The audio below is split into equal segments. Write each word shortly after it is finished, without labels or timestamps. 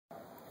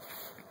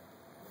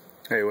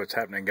Hey, what's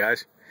happening,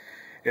 guys?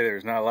 Yeah,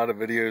 there's not a lot of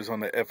videos on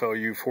the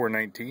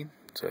Flu419,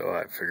 so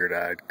I figured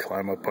I'd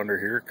climb up under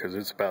here because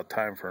it's about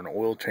time for an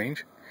oil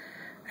change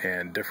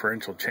and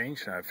differential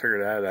change, and I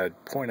figured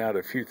I'd point out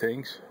a few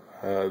things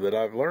that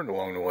I've learned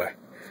along the way.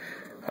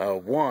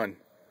 One,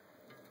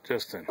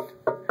 just an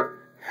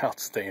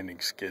outstanding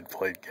skid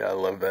plate. I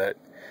love that.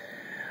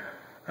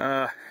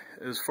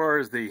 As far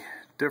as the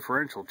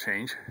differential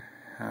change,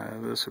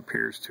 this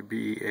appears to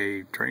be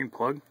a drain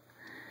plug.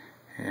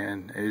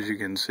 And as you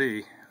can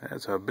see,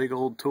 that's a big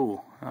old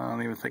tool. I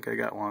don't even think I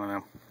got one of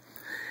them.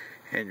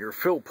 And your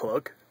fill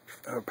plug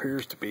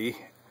appears to be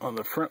on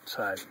the front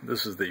side.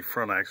 This is the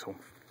front axle.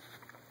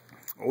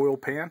 Oil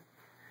pan.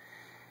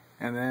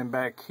 And then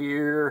back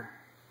here,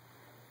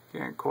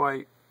 can't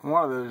quite,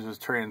 one of those is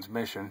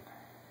transmission.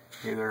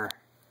 Either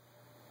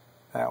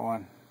that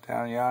one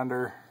down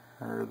yonder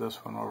or this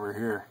one over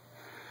here.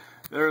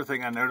 The other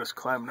thing I noticed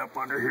climbing up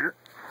under here,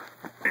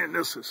 and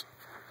this is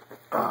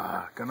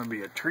gonna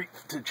be a treat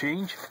to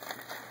change.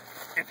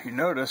 If you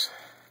notice,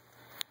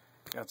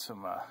 got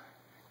some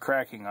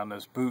cracking on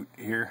this boot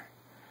here,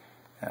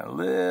 and a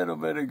little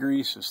bit of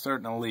grease is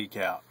starting to leak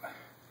out.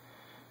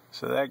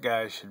 So that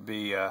guy should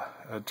be a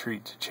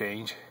treat to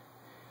change,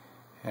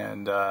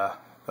 and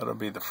that'll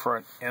be the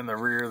front and the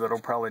rear that'll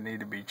probably need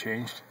to be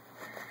changed.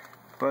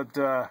 But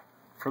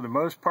for the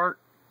most part,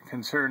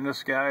 considering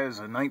this guy is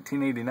a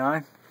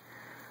 1989,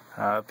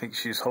 I think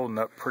she's holding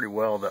up pretty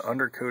well. The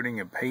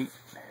undercoating and paint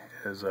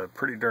is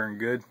pretty darn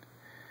good.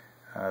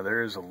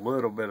 There is a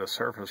little bit of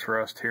surface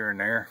rust here and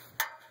there,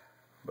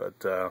 but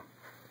I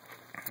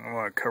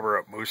want to cover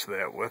up most of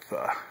that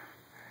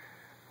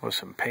with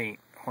some paint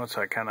once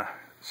I kind of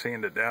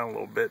sand it down a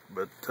little bit.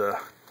 But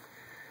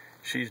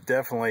she's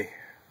definitely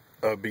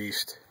a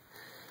beast,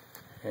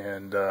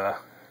 and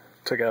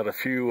took out a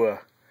few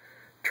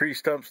tree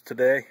stumps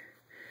today.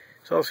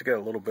 It's also got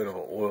a little bit of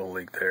an oil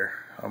leak there.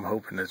 I'm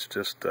hoping it's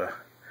just a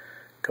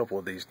couple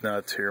of these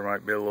nuts here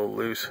might be a little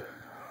loose.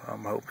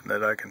 I'm hoping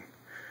that I can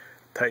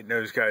tighten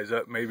those guys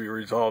up, maybe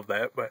resolve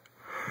that. But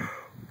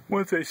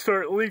once they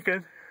start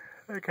leaking,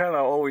 they kind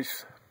of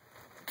always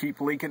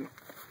keep leaking.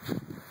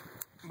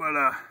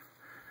 But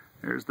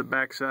there's the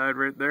back side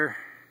right there.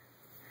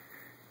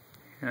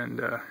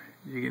 And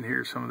you can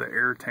hear some of the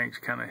air tanks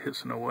kind of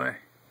hissing away.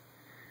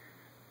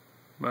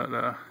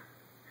 But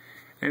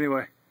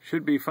anyway,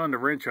 should be fun to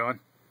wrench on.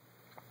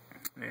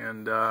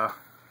 And I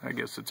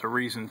guess it's a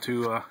reason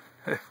to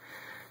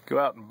go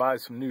out and buy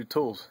some new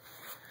tools.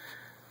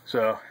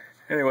 So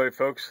anyway,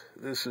 folks,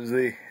 this is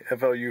the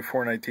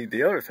Flu419.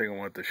 The other thing I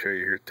want to show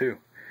you here too,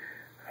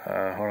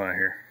 hold on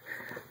here,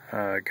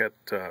 I got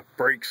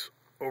brakes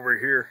over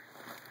here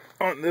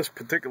on this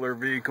particular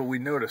vehicle. We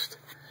noticed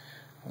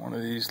one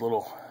of these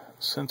little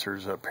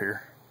sensors up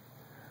here,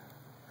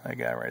 that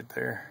guy right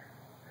there,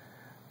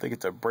 I think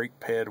it's a brake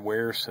pad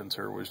wear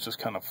sensor, was just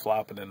kind of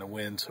flopping in the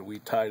wind, so we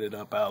tied it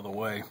up out of the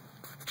way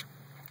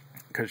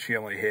because she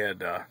only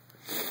had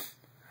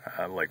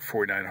like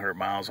 4,900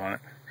 miles on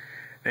it.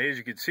 Now, as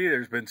you can see,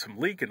 there's been some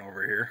leaking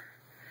over here,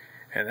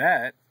 and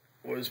that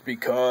was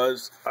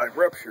because I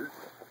ruptured.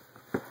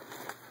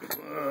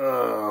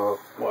 Well,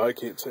 I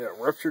can't say I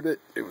ruptured it.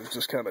 It was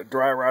just kind of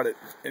dry rotted,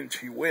 and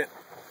she went.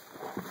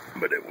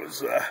 But it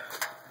was,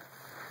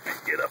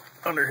 get up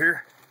under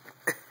here.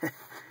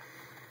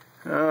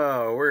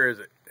 Oh, where is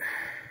it?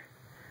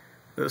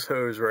 This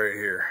hose right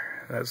here.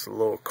 That's the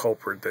little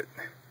culprit that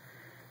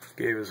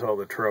gave us all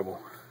the trouble.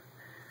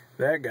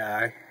 That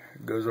guy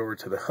goes over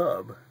to the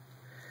hub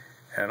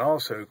and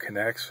also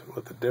connects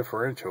with the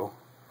differential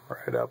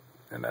right up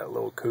in that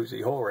little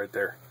cozy hole right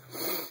there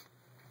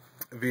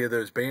via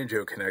those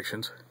banjo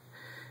connections.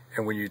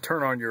 And when you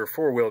turn on your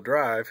four-wheel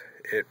drive,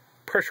 it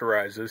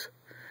pressurizes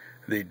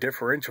the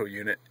differential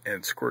unit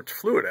and squirts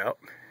fluid out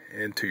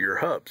into your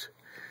hubs.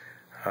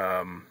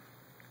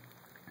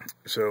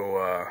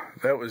 So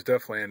that was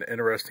definitely an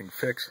interesting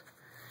fix.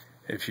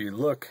 If you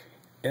look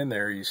in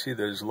there, you see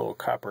those little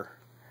copper,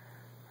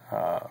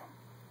 get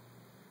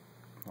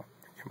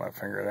my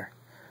finger there,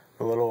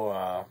 the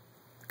little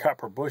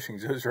copper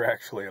bushings. Those are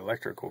actually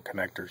electrical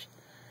connectors.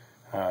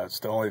 It's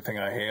the only thing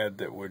I had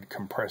that would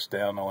compress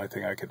down, the only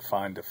thing I could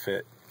find to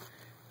fit.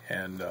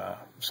 And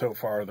so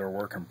far they're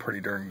working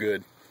pretty darn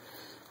good.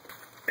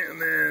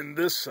 And then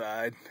this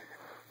side,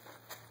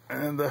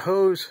 and the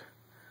hose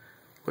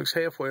looks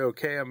halfway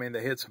okay. I mean,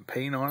 they had some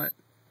paint on it.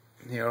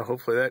 You know,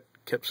 hopefully that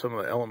kept some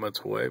of the elements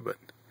away, but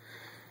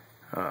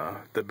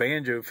the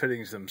banjo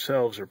fittings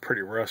themselves are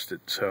pretty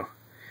rusted, so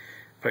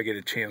if I get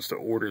a chance to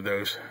order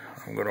those,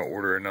 I'm going to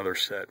order another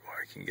set where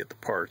I can get the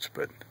parts.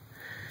 But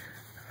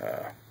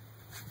I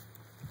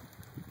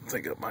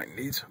think I might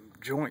need some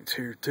joints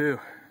here too.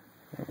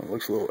 It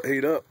looks a little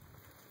ate up.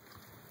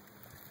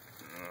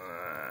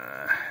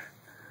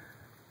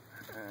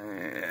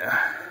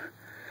 Yeah.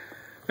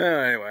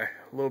 Anyway,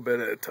 a little bit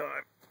at a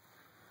time.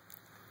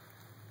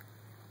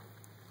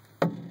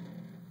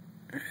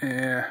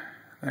 Yeah,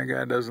 that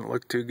guy doesn't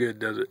look too good,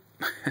 does it?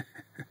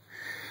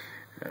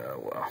 Yeah,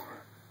 well,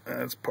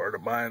 that's part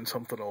of buying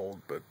something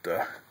old, but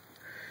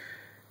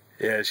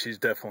Yeah, she's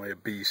definitely a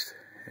beast,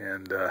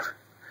 and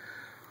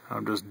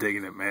I'm just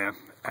digging it, man.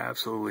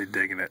 Absolutely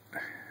digging it.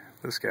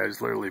 This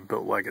guy's literally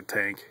built like a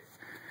tank.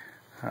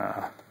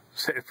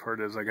 Sad part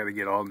is I got to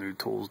get all new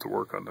tools to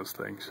work on this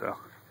thing. So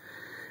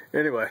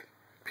anyway,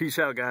 peace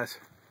out, guys.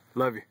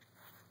 Love you.